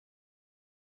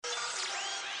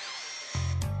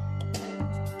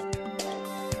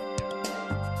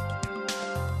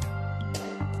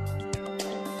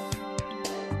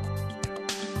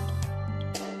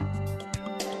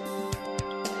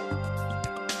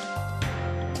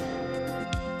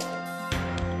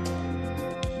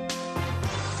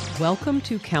Welcome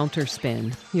to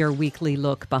Counterspin, your weekly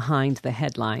look behind the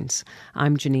headlines.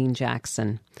 I'm Janine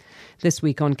Jackson. This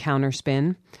week on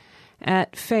Counterspin,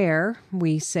 at FAIR,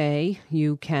 we say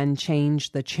you can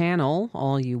change the channel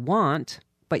all you want,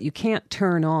 but you can't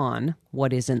turn on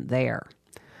what isn't there.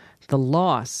 The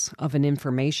loss of an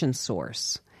information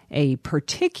source, a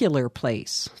particular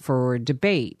place for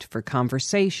debate, for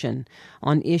conversation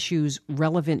on issues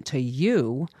relevant to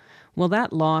you, well,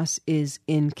 that loss is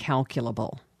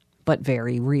incalculable, but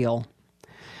very real.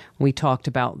 We talked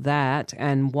about that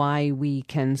and why we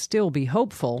can still be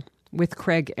hopeful with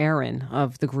Craig Aaron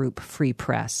of the group Free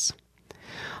Press.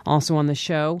 Also on the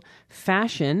show,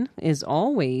 fashion is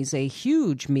always a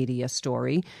huge media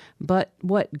story, but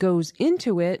what goes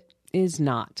into it is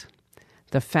not.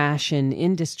 The fashion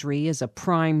industry is a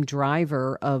prime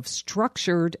driver of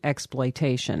structured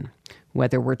exploitation,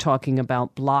 whether we're talking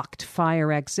about blocked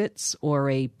fire exits or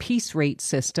a piece rate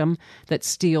system that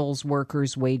steals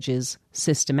workers' wages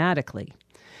systematically.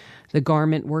 The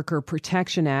Garment Worker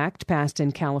Protection Act, passed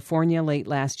in California late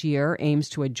last year, aims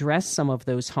to address some of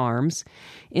those harms.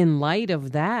 In light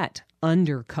of that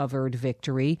undercovered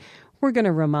victory, we're going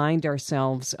to remind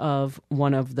ourselves of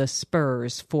one of the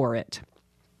spurs for it.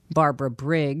 Barbara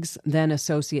Briggs, then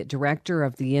Associate Director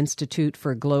of the Institute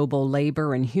for Global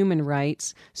Labor and Human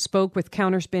Rights, spoke with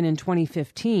Counterspin in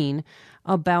 2015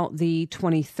 about the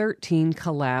 2013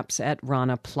 collapse at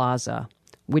Rana Plaza,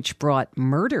 which brought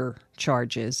murder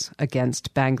charges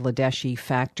against Bangladeshi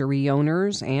factory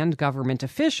owners and government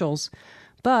officials,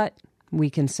 but we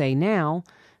can say now,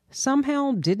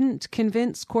 somehow didn't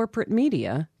convince corporate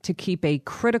media to keep a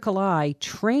critical eye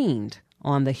trained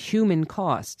on the human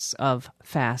costs of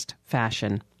fast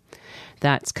fashion.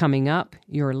 That's coming up.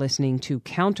 You're listening to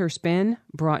Counterspin,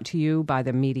 brought to you by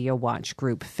the Media Watch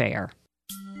Group FAIR.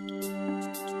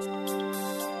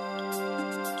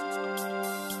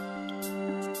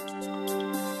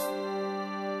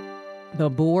 The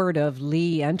board of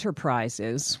Lee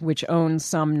Enterprises, which owns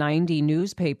some 90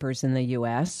 newspapers in the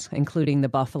U.S., including the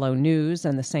Buffalo News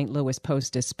and the St. Louis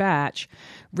Post-Dispatch,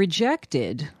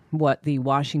 rejected what the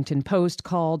Washington Post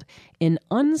called an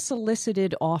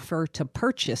unsolicited offer to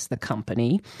purchase the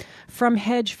company from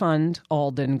hedge fund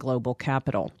Alden Global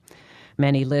Capital.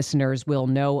 Many listeners will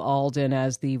know Alden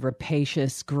as the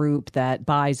rapacious group that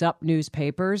buys up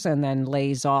newspapers and then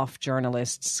lays off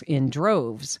journalists in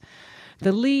droves.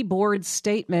 The Lee board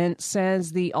statement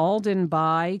says the Alden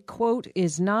buy, quote,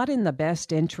 is not in the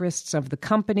best interests of the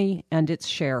company and its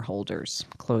shareholders,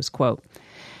 close quote.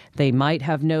 They might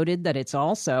have noted that it's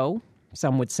also,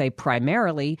 some would say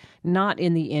primarily, not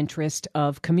in the interest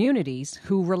of communities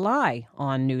who rely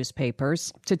on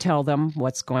newspapers to tell them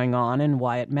what's going on and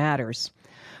why it matters.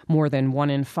 More than 1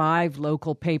 in 5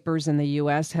 local papers in the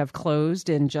U.S. have closed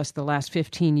in just the last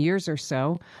 15 years or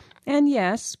so. And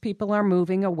yes, people are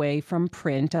moving away from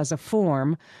print as a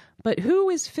form, but who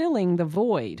is filling the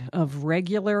void of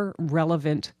regular,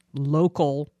 relevant,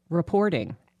 local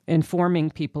reporting, informing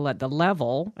people at the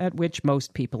level at which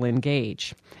most people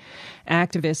engage?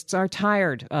 Activists are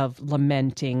tired of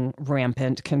lamenting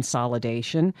rampant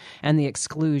consolidation and the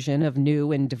exclusion of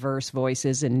new and diverse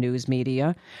voices in news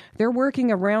media. They're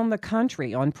working around the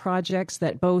country on projects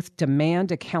that both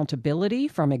demand accountability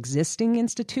from existing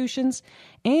institutions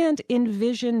and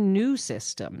envision new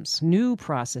systems, new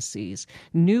processes,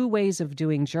 new ways of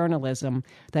doing journalism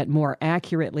that more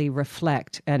accurately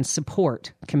reflect and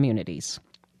support communities.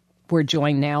 We're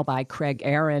joined now by Craig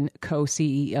Aaron,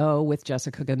 co-CEO with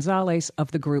Jessica Gonzalez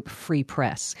of the group Free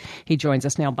Press. He joins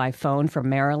us now by phone from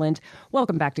Maryland.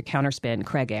 Welcome back to Counterspin,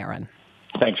 Craig Aaron.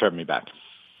 Thanks for having me back.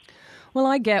 Well,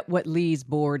 I get what Lee's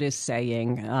board is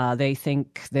saying. They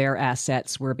think their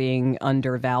assets were being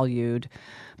undervalued.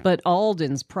 But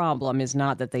Alden's problem is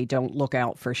not that they don't look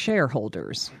out for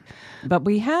shareholders. But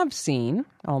we have seen,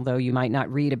 although you might not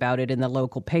read about it in the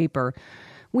local paper,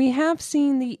 we have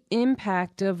seen the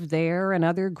impact of their and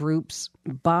other groups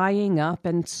buying up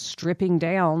and stripping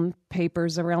down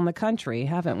papers around the country,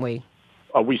 haven't we?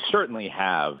 We certainly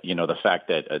have. You know, the fact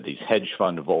that these hedge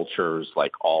fund vultures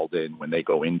like Alden, when they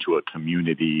go into a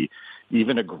community,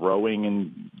 even a growing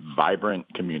and vibrant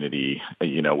community,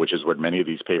 you know, which is what many of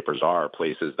these papers are,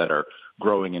 places that are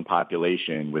growing in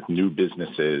population with new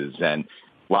businesses and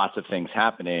lots of things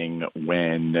happening,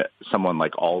 when someone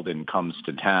like Alden comes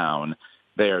to town,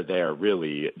 they are there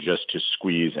really just to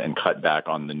squeeze and cut back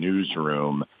on the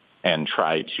newsroom and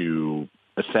try to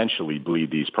essentially bleed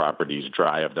these properties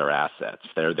dry of their assets.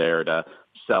 They're there to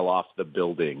sell off the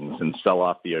buildings and sell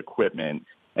off the equipment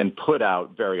and put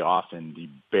out very often the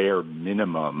bare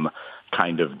minimum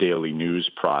kind of daily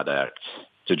news product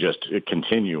to just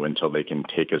continue until they can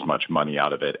take as much money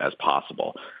out of it as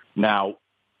possible. Now,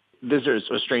 this is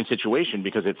a strange situation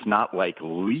because it's not like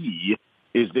Lee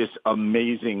is this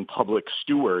amazing public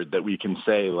steward that we can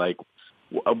say, like,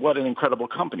 what an incredible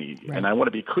company. Right. And I want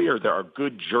to be clear, there are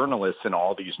good journalists in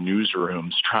all these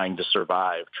newsrooms trying to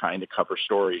survive, trying to cover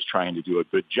stories, trying to do a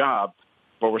good job.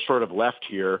 But we're sort of left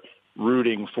here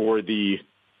rooting for the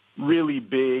really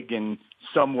big and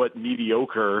somewhat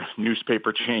mediocre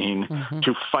newspaper chain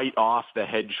to fight off the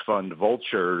hedge fund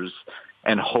vultures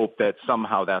and hope that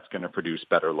somehow that's going to produce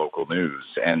better local news.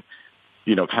 And,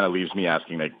 kind of leaves me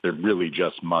asking, like, there really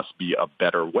just must be a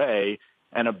better way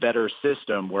and a better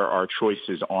system where our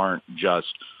choices aren't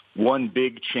just one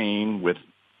big chain with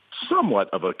somewhat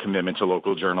of a commitment to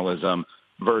local journalism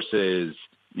versus,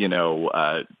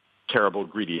 terrible,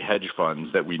 greedy hedge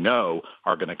funds that we know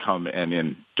are going to come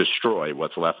and destroy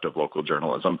what's left of local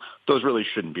journalism. Those really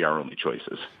shouldn't be our only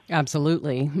choices.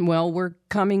 Absolutely. Well, we're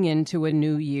coming into a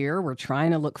new year. We're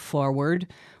trying to look forward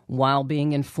while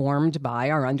being informed by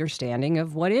our understanding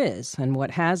of what is and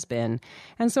what has been.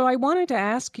 And so I wanted to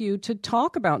ask you to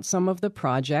talk about some of the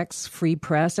projects Free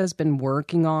Press has been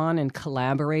working on and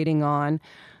collaborating on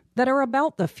that are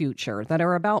about the future, that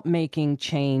are about making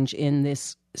change in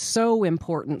this so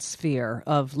important sphere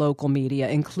of local media,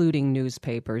 including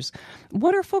newspapers.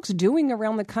 What are folks doing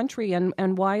around the country,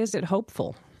 and why is it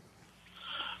hopeful?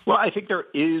 Well, I think there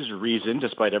is reason,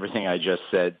 despite everything I just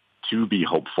said, to be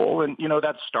hopeful. And,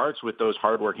 that starts with those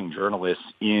hardworking journalists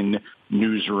in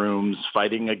newsrooms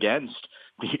fighting against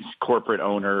these corporate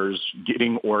owners,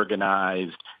 getting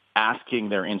organized, asking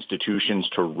their institutions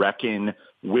to reckon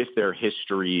with their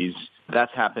histories.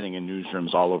 That's happening in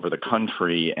newsrooms all over the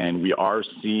country, and we are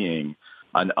seeing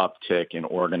an uptick in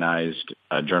organized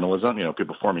journalism.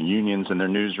 People forming unions in their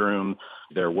newsroom.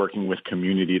 They're working with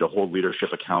community to hold leadership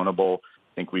accountable.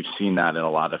 I think we've seen that in a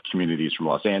lot of communities from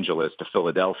Los Angeles to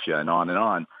Philadelphia and on and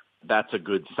on. That's a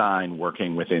good sign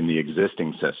working within the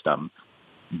existing system.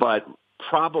 But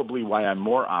probably why I'm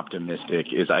more optimistic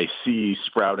is I see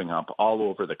sprouting up all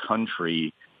over the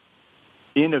country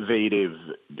innovative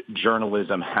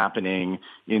journalism happening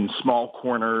in small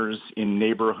corners, in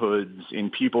neighborhoods, in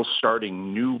people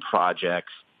starting new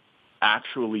projects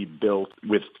actually built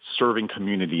with serving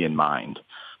community in mind.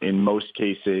 In most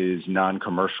cases,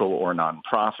 non-commercial or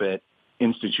nonprofit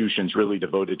institutions really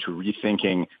devoted to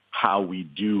rethinking how we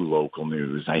do local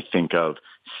news. I think of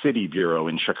City Bureau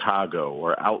in Chicago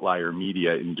or Outlier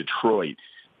Media in Detroit.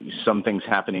 Some things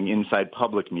happening inside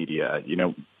public media.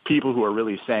 People who are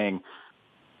really saying,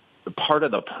 part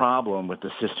of the problem with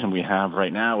the system we have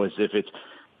right now is if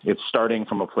it's starting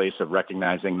from a place of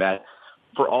recognizing that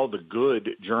for all the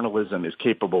good journalism is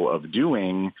capable of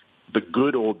doing, the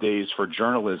good old days for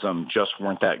journalism just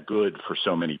weren't that good for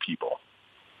so many people.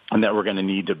 And that we're going to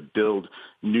need to build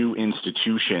new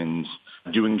institutions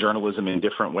doing journalism in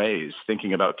different ways,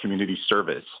 thinking about community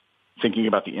service, thinking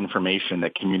about the information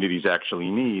that communities actually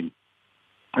need,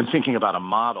 and thinking about a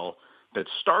model that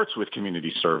starts with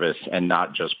community service and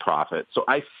not just profit. So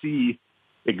I see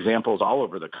examples all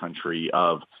over the country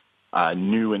of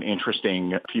new and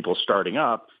interesting people starting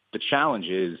up. The challenge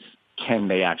is, can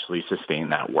they actually sustain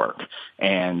that work?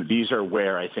 And these are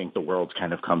where I think the world's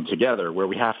kind of come together, where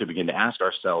we have to begin to ask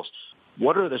ourselves,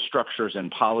 what are the structures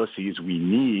and policies we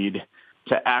need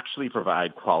to actually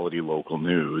provide quality local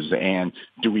news? And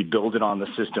do we build it on the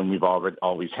system we've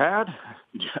always had?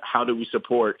 How do we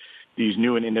support these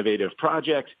new and innovative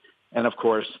projects? And of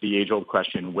course, the age-old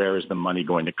question, where is the money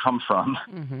going to come from?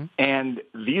 Mm-hmm. And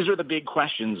these are the big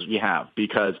questions we have,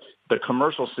 because the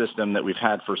commercial system that we've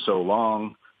had for so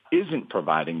long isn't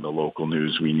providing the local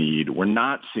news we need. We're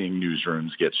not seeing newsrooms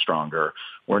get stronger.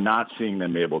 We're not seeing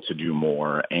them able to do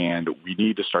more. And we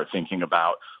need to start thinking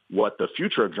about what the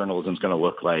future of journalism is going to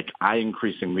look like. I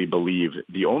increasingly believe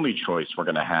the only choice we're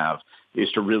going to have is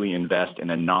to really invest in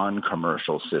a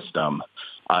non-commercial system,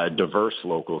 a diverse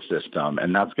local system.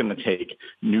 And that's going to take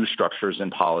new structures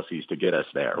and policies to get us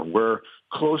there. We're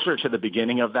closer to the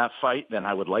beginning of that fight than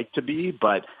I would like to be,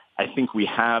 but I think we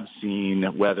have seen,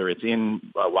 whether it's in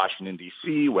Washington,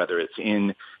 D.C., whether it's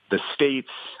in the states,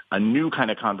 a new kind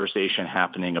of conversation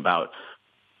happening about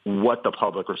what the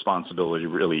public responsibility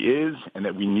really is, and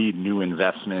that we need new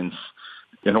investments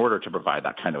in order to provide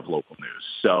that kind of local news.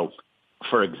 So,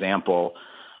 for example,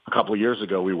 a couple of years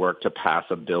ago, we worked to pass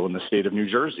a bill in the state of New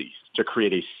Jersey to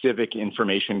create a civic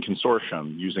information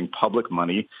consortium using public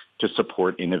money to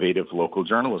support innovative local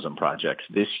journalism projects.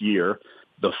 This year,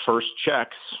 the first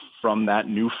checks from that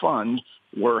new fund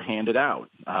were handed out.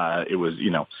 It was,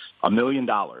 $1 million,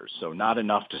 so not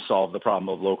enough to solve the problem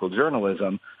of local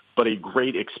journalism, but a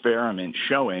great experiment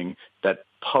showing that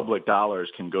public dollars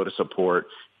can go to support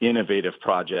innovative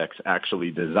projects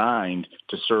actually designed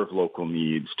to serve local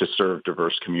needs, to serve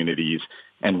diverse communities,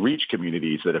 and reach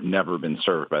communities that have never been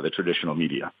served by the traditional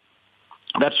media.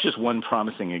 That's just one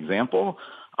promising example,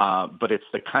 but it's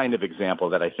the kind of example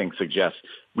that I think suggests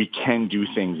we can do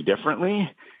things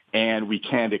differently and we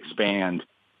can expand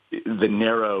the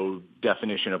narrow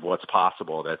definition of what's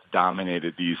possible that's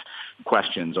dominated these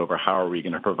questions over how are we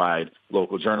going to provide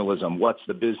local journalism, what's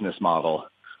the business model.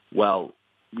 Well,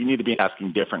 we need to be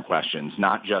asking different questions,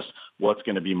 not just what's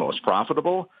going to be most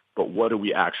profitable, but what do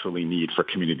we actually need for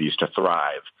communities to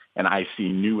thrive? And I see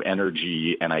new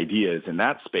energy and ideas in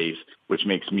that space, which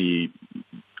makes me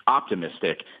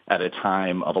optimistic at a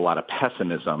time of a lot of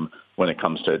pessimism when it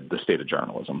comes to the state of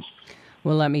journalism.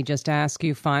 Well, let me just ask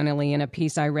you finally, in a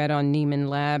piece I read on Nieman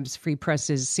Labs, Free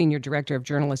Press's Senior Director of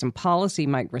Journalism Policy,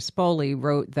 Mike Rispoli,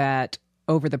 wrote that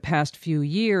over the past few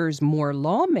years, more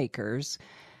lawmakers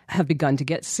have begun to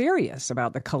get serious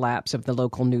about the collapse of the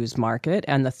local news market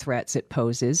and the threats it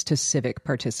poses to civic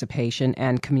participation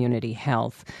and community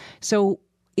health. So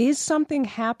is something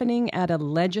happening at a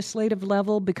legislative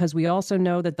level? Because we also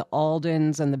know that the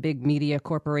Aldens and the big media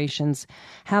corporations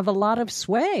have a lot of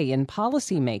sway in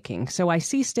policymaking. So I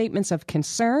see statements of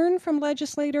concern from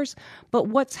legislators, but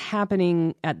what's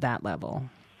happening at that level?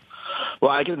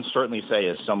 Well, I can certainly say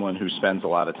as someone who spends a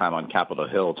lot of time on Capitol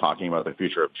Hill talking about the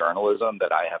future of journalism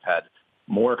that I have had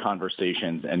more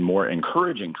conversations and more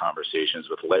encouraging conversations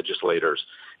with legislators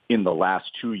in the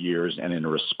last 2 years and in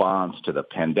response to the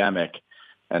pandemic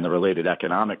and the related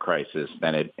economic crisis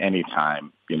than at any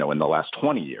time, in the last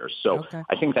 20 years. So okay.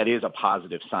 I think that is a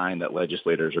positive sign that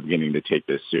legislators are beginning to take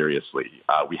this seriously.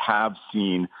 We have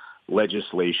seen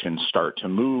legislation start to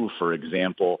move, for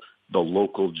example, the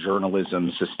Local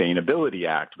Journalism Sustainability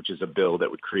Act, which is a bill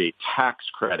that would create tax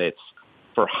credits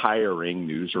for hiring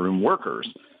newsroom workers.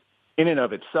 In and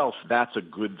of itself, that's a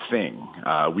good thing.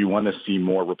 We want to see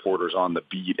more reporters on the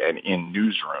beat and in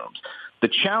newsrooms. The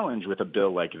challenge with a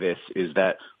bill like this is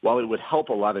that while it would help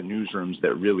a lot of newsrooms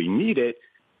that really need it,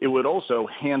 it would also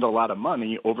hand a lot of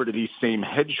money over to these same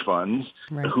hedge funds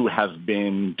who have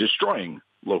been destroying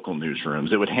local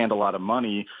newsrooms. It would hand a lot of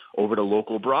money over to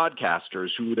local broadcasters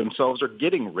who themselves are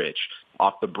getting rich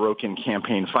off the broken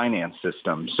campaign finance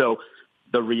system. So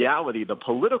the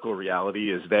political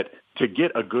reality is that to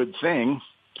get a good thing,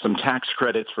 some tax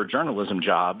credits for journalism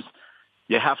jobs,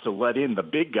 you have to let in the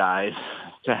big guys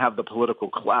to have the political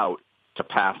clout to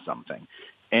pass something.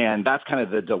 And that's kind of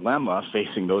the dilemma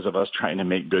facing those of us trying to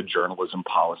make good journalism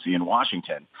policy in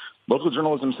Washington. Local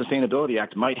Journalism Sustainability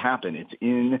Act might happen. It's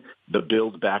in the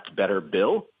Build Back Better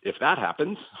bill. If that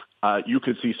happens, you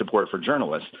could see support for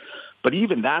journalists. But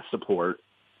even that support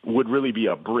would really be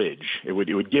a bridge. It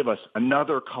would give us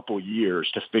another couple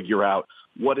years to figure out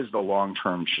what is the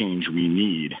long-term change we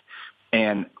need.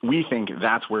 And we think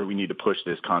that's where we need to push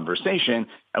this conversation,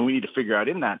 and we need to figure out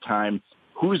in that time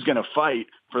who's going to fight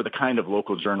for the kind of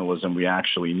local journalism we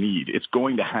actually need. It's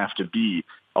going to have to be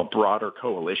a broader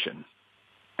coalition.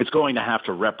 It's going to have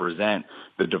to represent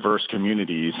the diverse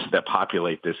communities that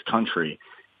populate this country.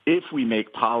 If we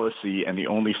make policy and the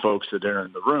only folks that are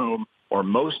in the room, or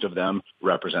most of them,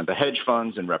 represent the hedge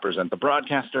funds and represent the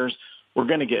broadcasters, we're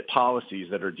going to get policies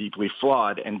that are deeply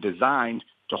flawed and designed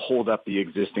to hold up the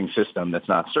existing system that's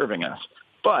not serving us.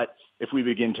 But if we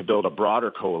begin to build a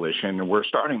broader coalition, and we're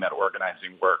starting that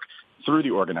organizing work through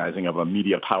the organizing of a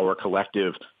Media Power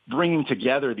Collective, bringing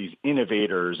together these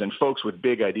innovators and folks with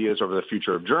big ideas over the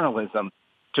future of journalism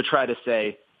to try to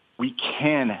say, we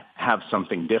can have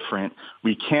something different.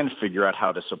 We can figure out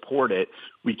how to support it.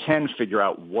 We can figure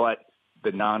out what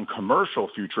the non-commercial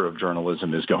future of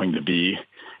journalism is going to be,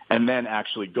 and then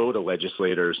actually go to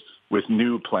legislators with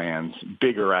new plans,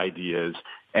 bigger ideas,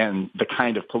 and the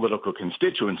kind of political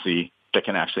constituency that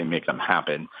can actually make them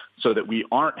happen, so that we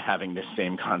aren't having this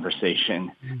same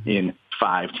conversation in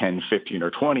 5, 10, 15,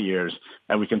 or 20 years,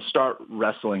 and we can start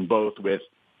wrestling both with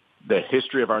the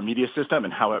history of our media system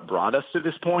and how it brought us to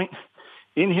this point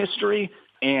in history,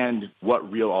 and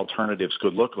what real alternatives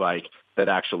could look like that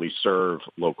actually serve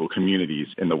local communities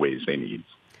in the ways they need.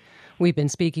 We've been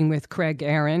speaking with Craig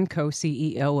Aaron,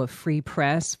 co-CEO of Free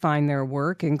Press. Find their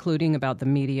work, including about the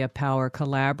Media Power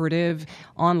Collaborative,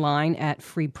 online at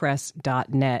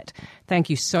freepress.net. Thank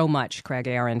you so much, Craig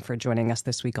Aaron, for joining us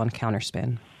this week on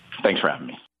Counterspin. Thanks for having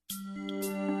me.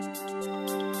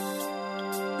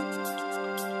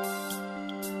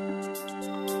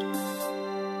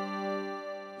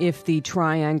 If the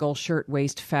Triangle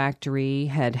Shirtwaist Factory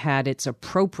had had its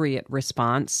appropriate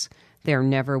response, there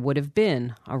never would have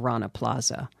been a Rana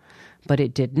Plaza. But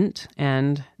it didn't,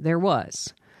 and there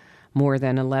was. More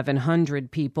than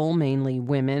 1,100 people, mainly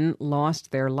women,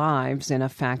 lost their lives in a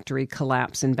factory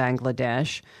collapse in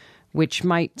Bangladesh, which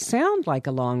might sound like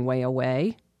a long way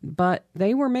away, but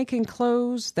they were making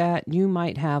clothes that you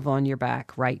might have on your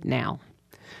back right now.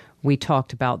 We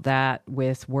talked about that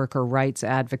with worker rights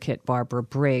advocate Barbara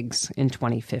Briggs in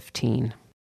 2015.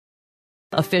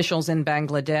 Officials in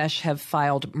Bangladesh have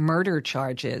filed murder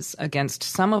charges against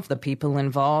some of the people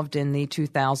involved in the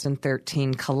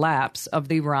 2013 collapse of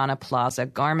the Rana Plaza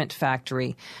garment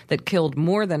factory that killed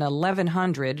more than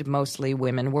 1,100, mostly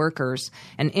women workers,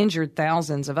 and injured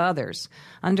thousands of others,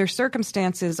 under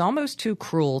circumstances almost too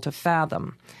cruel to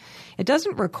fathom. It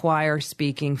doesn't require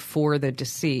speaking for the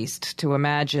deceased to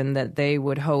imagine that they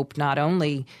would hope not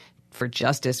only for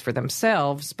justice for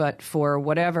themselves, but for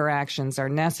whatever actions are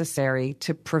necessary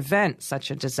to prevent such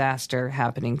a disaster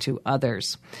happening to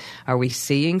others. Are we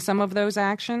seeing some of those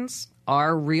actions?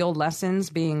 Are real lessons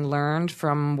being learned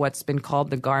from what's been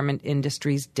called the garment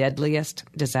industry's deadliest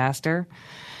disaster?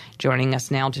 Joining us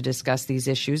now to discuss these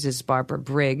issues is Barbara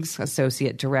Briggs,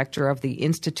 Associate Director of the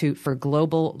Institute for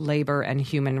Global Labor and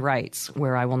Human Rights,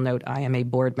 where I will note I am a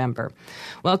board member.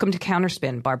 Welcome to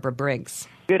Counterspin, Barbara Briggs.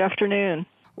 Good afternoon.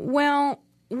 Well,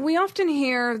 we often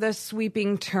hear the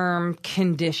sweeping term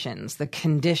conditions, the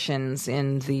conditions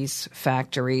in these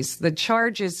factories. The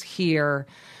charges here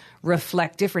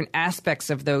reflect different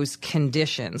aspects of those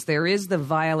conditions. There is the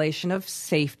violation of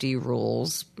safety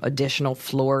rules. Additional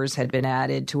floors had been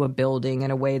added to a building in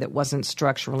a way that wasn't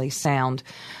structurally sound.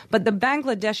 But the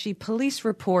Bangladeshi police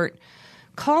report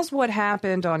calls what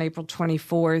happened on April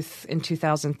 24th in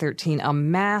 2013 a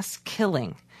mass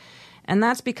killing. And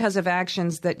that's because of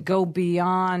actions that go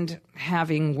beyond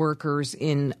having workers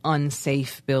in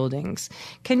unsafe buildings.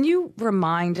 Can you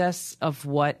remind us of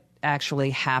what actually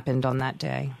happened on that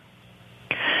day?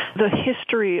 The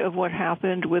history of what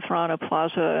happened with Rana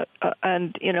Plaza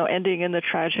and ending in the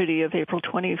tragedy of April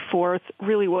 24th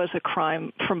really was a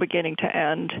crime from beginning to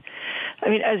end. I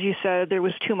mean, as you said, there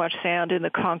was too much sand in the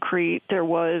concrete. There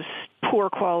was poor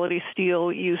quality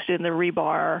steel used in the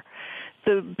rebar.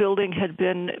 The building had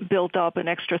been built up an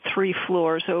extra 3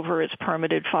 floors over its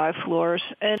permitted 5 floors,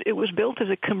 and it was built as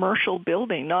a commercial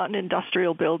building, not an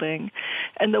industrial building.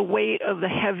 And the weight of the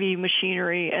heavy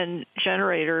machinery and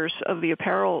generators of the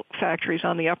apparel factories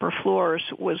on the upper floors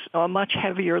was a much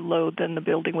heavier load than the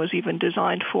building was even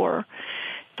designed for.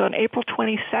 So on April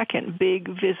 22nd, big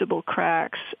visible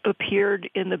cracks appeared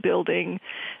in the building,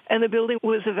 and the building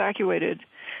was evacuated.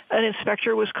 An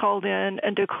inspector was called in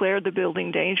and declared the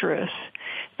building dangerous.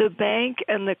 The bank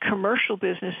and the commercial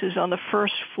businesses on the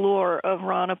first floor of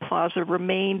Rana Plaza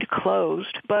remained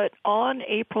closed. But on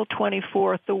April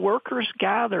 24th, the workers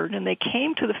gathered and they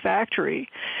came to the factory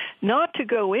not to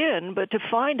go in, but to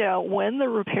find out when the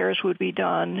repairs would be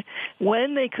done,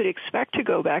 when they could expect to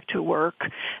go back to work,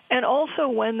 and also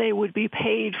when they would be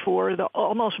paid for the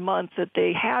almost month that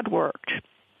they had worked.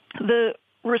 The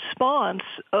response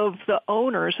of the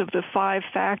owners of the 5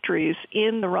 factories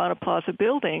in the Rana Plaza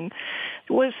building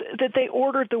was that they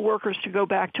ordered the workers to go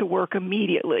back to work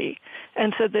immediately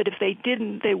and said that if they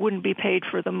didn't, they wouldn't be paid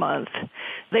for the month.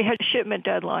 They had shipment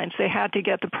deadlines. They had to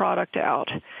get the product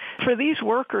out. For these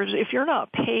workers, if you're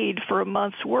not paid for a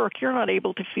month's work, you're not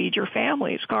able to feed your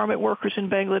families. Garment workers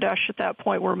in Bangladesh at that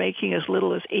point were making as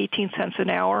little as 18 cents an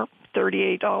hour.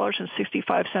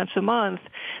 $38.65 a month.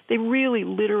 They really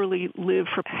literally live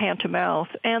from hand to mouth,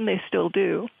 and they still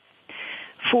do.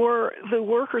 For the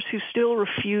workers who still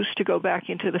refuse to go back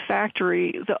into the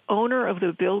factory, the owner of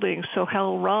the building,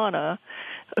 Sohail Rana,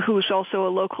 who's also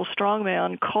a local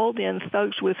strongman, called in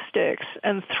thugs with sticks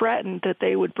and threatened that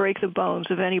they would break the bones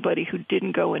of anybody who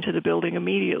didn't go into the building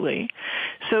immediately.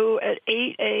 So at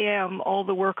 8 a.m., all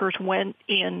the workers went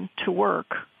in to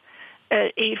work.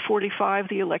 At 8:45,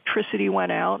 the electricity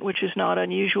went out, which is not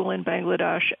unusual in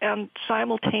Bangladesh, and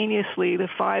simultaneously, the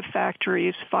 5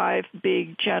 factories, 5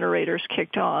 big generators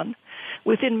kicked on.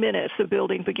 Within minutes, the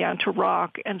building began to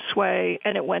rock and sway,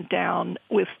 and it went down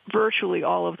with virtually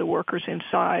all of the workers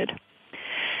inside.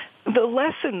 The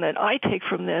lesson that I take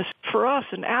from this, for us,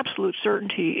 an absolute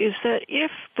certainty, is that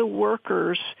if the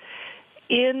workers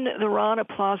in the Rana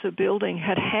Plaza building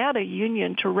had had a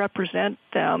union to represent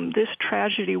them, this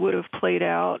tragedy would have played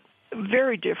out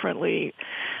very differently.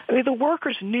 I mean, the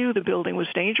workers knew the building was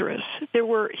dangerous. There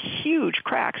were huge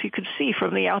cracks you could see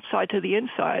from the outside to the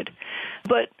inside.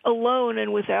 But alone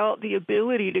and without the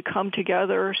ability to come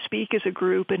together, speak as a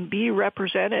group, and be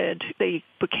represented, they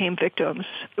became victims.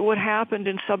 What happened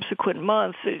in subsequent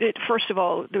months, first of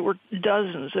all, there were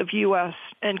dozens of U.S.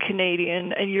 and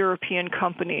Canadian and European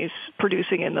companies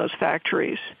producing in those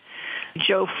factories.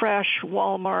 Joe Fresh,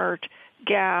 Walmart,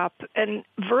 Gap, and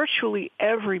virtually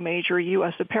every major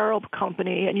U.S. apparel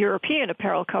company and European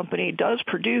apparel company does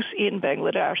produce in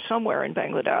Bangladesh, somewhere in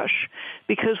Bangladesh,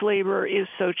 because labor is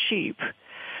so cheap.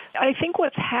 I think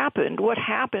what happened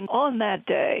on that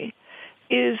day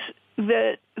is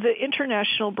that the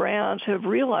international brands have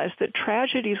realized that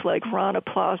tragedies like Rana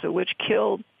Plaza, which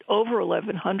killed over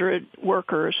 1,100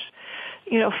 workers,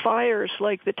 fires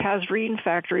like the Tazreen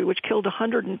factory, which killed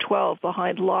 112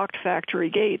 behind locked factory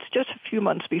gates just a few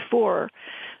months before,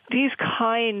 these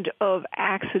kind of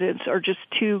accidents are just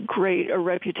too great a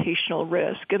reputational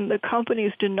risk, and the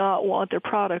companies do not want their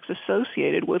products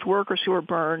associated with workers who are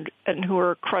burned and who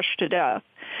are crushed to death.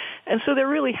 And so there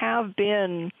really have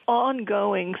been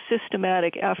ongoing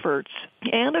systematic efforts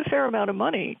and a fair amount of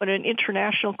money and an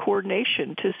international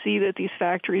coordination to see that these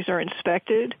factories are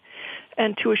inspected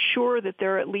and to assure that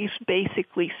they're at least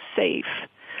basically safe.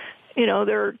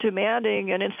 They're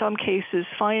demanding and in some cases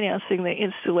financing the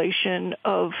installation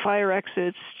of fire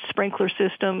exits, sprinkler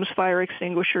systems, fire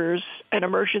extinguishers, and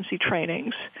emergency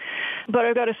trainings. But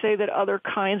I've got to say that other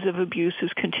kinds of abuses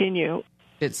continue.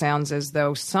 It sounds as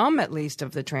though some, at least,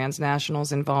 of the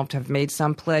transnationals involved have made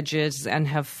some pledges and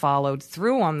have followed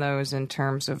through on those in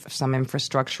terms of some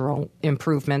infrastructural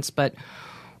improvements. But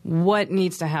what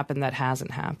needs to happen that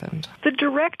hasn't happened? The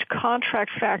direct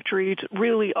contract factories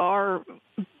really are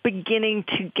beginning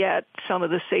to get some of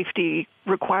the safety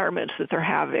requirements that they're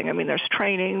having. I mean, there's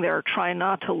training. They're trying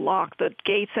not to lock the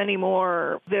gates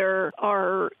anymore. There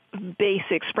are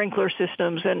basic sprinkler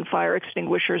systems and fire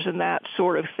extinguishers and that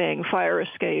sort of thing, fire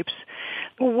escapes.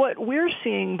 What we're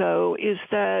seeing, though, is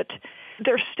that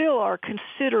there still are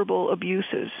considerable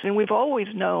abuses. And we've always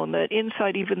known that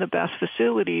inside even the best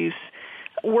facilities,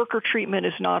 worker treatment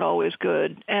is not always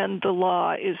good, and the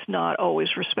law is not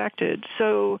always respected.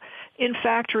 So in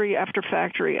factory after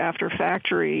factory after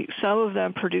factory, some of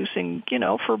them producing,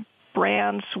 for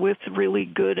brands with really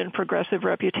good and progressive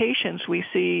reputations, we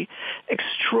see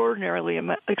extraordinary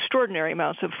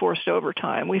amounts of forced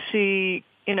overtime. We see,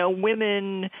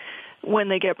 women, when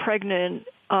they get pregnant,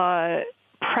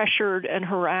 pressured and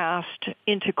harassed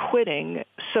into quitting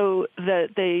so that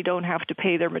they don't have to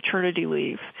pay their maternity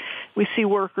leave. We see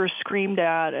workers screamed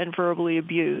at and verbally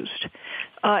abused.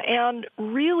 And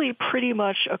really pretty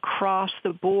much across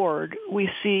the board,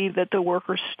 we see that the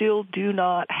workers still do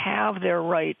not have their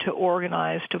right to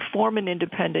organize, to form an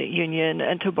independent union,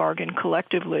 and to bargain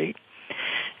collectively.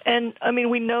 And,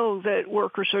 we know that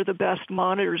workers are the best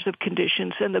monitors of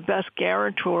conditions and the best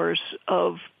guarantors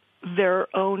of their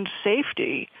own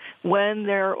safety when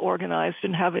they're organized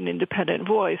and have an independent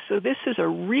voice. So this is a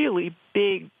really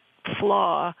big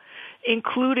flaw,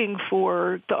 including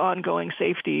for the ongoing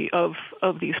safety of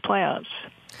these plants.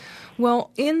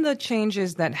 Well, in the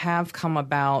changes that have come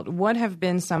about, what have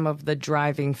been some of the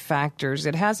driving factors?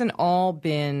 It hasn't all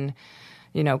been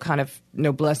kind of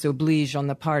noblesse oblige on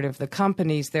the part of the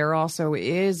companies. There also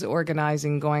is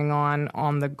organizing going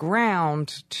on the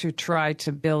ground to try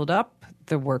to build up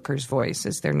the workers' voice,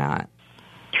 is there not?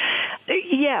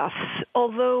 Yes,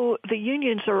 although the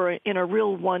unions are in a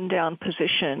real one-down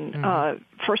position. Mm-hmm.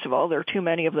 First of all, there are too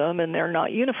many of them and they're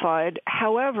not unified.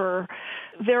 However,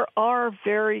 there are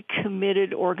very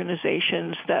committed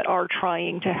organizations that are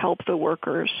trying to help the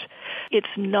workers. It's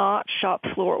not shop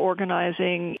floor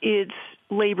organizing. It's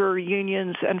labor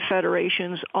unions and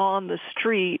federations on the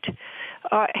street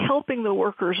helping the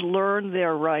workers learn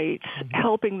their rights,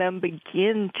 helping them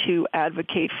begin to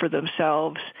advocate for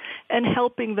themselves, and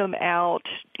helping them out,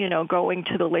 going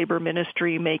to the labor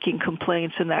ministry, making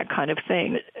complaints and that kind of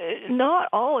thing. Not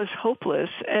all is hopeless,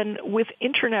 and with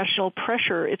international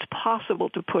pressure, it's possible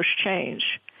to push change.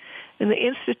 And the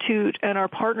Institute and our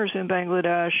partners in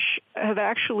Bangladesh have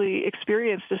actually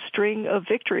experienced a string of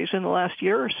victories in the last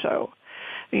year or so.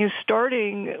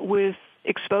 Starting with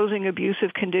exposing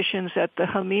abusive conditions at the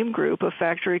Hamim Group, a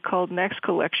factory called Next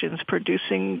Collections,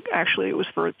 producing, actually it was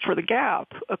for the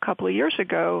Gap a couple of years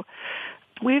ago.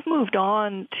 We've moved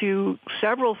on to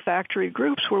several factory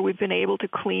groups where we've been able to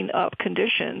clean up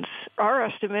conditions. Our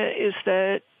estimate is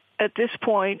that at this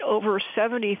point, over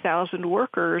 70,000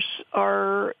 workers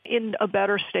are in a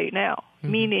better state now,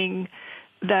 meaning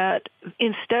that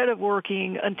instead of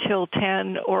working until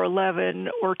 10 or 11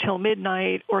 or till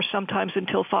midnight or sometimes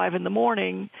until 5 in the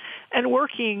morning and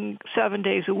working 7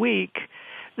 days a week,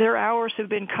 their hours have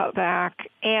been cut back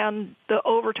and the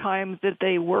overtime that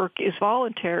they work is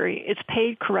voluntary. It's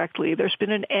paid correctly. There's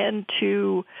been an end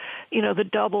to, the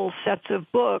double sets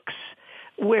of books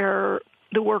where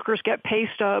the workers get pay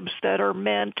stubs that are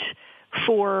meant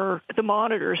for the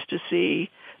monitors to see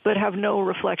but have no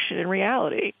reflection in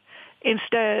reality.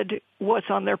 Instead, what's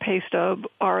on their pay stub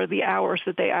are the hours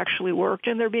that they actually worked,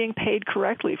 and they're being paid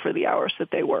correctly for the hours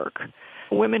that they work.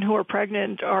 Women who are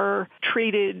pregnant are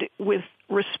treated with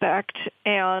respect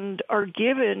and are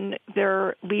given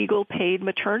their legal paid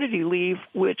maternity leave,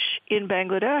 which in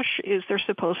Bangladesh is they're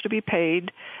supposed to be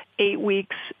paid 8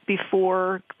 weeks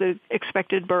before the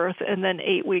expected birth and then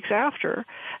 8 weeks after.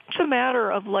 It's a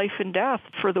matter of life and death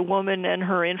for the woman and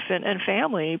her infant and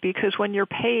family, because when you're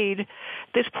paid, at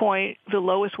this point, the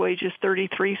lowest wage is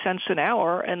 33 cents an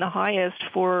hour, and the highest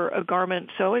for a garment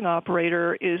sewing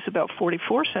operator is about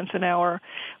 44 cents an hour.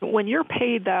 When you're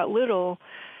paid that little,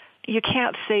 you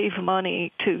can't save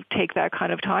money to take that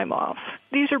kind of time off.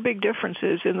 These are big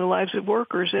differences in the lives of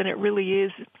workers, and it really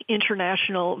is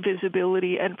international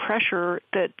visibility and pressure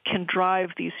that can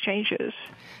drive these changes.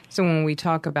 So when we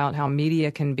talk about how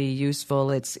media can be useful,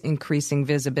 it's increasing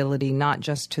visibility not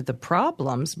just to the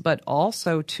problems, but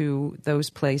also to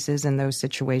those places and those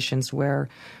situations where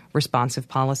responsive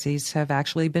policies have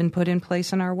actually been put in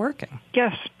place and are working.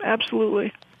 Yes,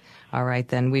 absolutely. All right,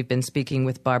 then. We've been speaking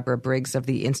with Barbara Briggs of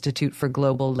the Institute for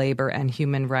Global Labor and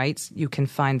Human Rights. You can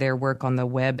find their work on the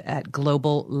web at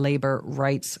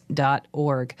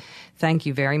globallaborrights.org. Thank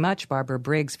you very much, Barbara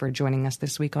Briggs, for joining us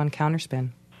this week on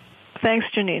Counterspin. Thanks,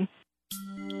 Janine.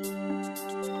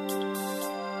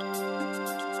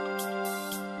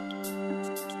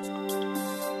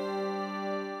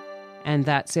 And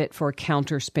that's it for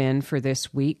Counterspin for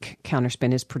this week.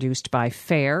 Counterspin is produced by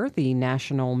FAIR, the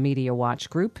National Media Watch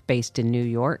Group based in New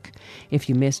York. If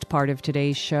you missed part of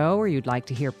today's show or you'd like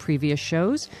to hear previous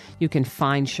shows, you can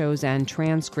find shows and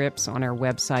transcripts on our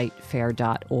website,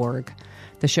 fair.org.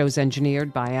 The show's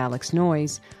engineered by Alex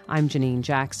Noyes. I'm Janine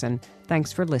Jackson.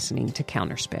 Thanks for listening to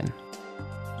Counterspin.